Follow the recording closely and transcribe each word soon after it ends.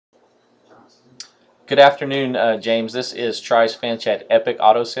Good afternoon, James. This is Trice Finch at Epic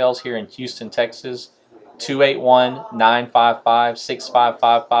Auto Sales here in Houston, Texas.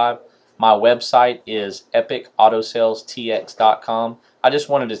 281-955-6555. My website is epicautosalestx.com. I just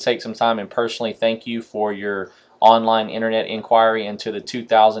wanted to take some time and personally thank you for your online internet inquiry into the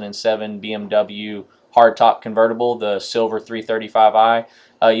 2007 BMW hardtop convertible, the silver 335i.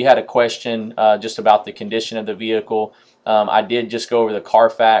 You had a question just about the condition of the vehicle. I did just go over the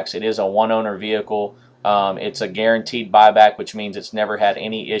CARFAX. It is a one-owner vehicle. It's a guaranteed buyback, which means it's never had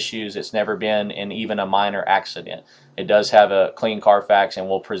any issues. It's never been in even a minor accident. It does have a clean CARFAX, and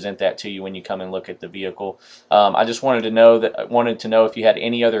we'll present that to you when you come and look at the vehicle. I just wanted to know if you had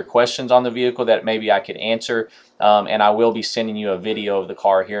any other questions on the vehicle that maybe I could answer. And I will be sending you a video of the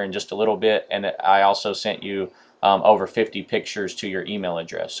car here in just a little bit. And I also sent you over 50 pictures to your email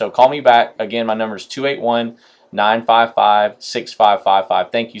address. So call me back. Again, my number is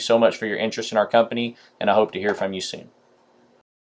 281-955-6555. Thank you so much for your interest in our company, and I hope to hear from you soon.